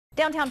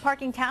Downtown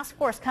Parking Task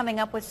Force coming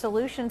up with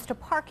solutions to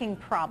parking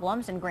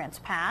problems in Grants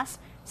Pass.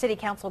 City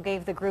Council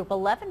gave the group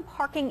 11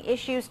 parking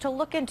issues to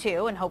look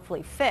into and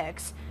hopefully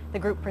fix. The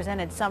group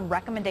presented some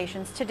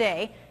recommendations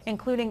today,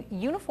 including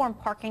uniform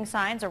parking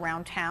signs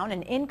around town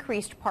and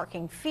increased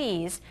parking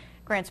fees.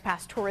 Grants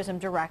Pass Tourism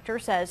Director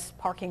says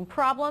parking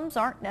problems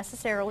aren't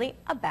necessarily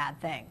a bad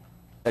thing.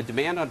 A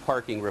demand on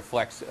parking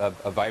reflects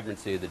a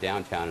vibrancy of the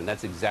downtown, and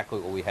that's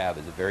exactly what we have,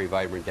 is a very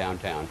vibrant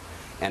downtown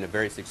and a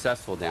very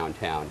successful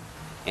downtown.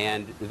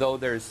 And though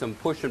there's some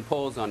push and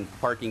pulls on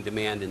parking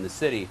demand in the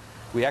city,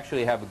 we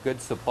actually have a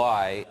good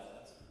supply.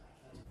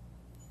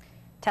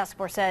 Task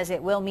Force says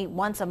it will meet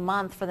once a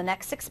month for the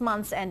next 6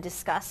 months and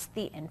discuss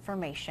the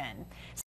information.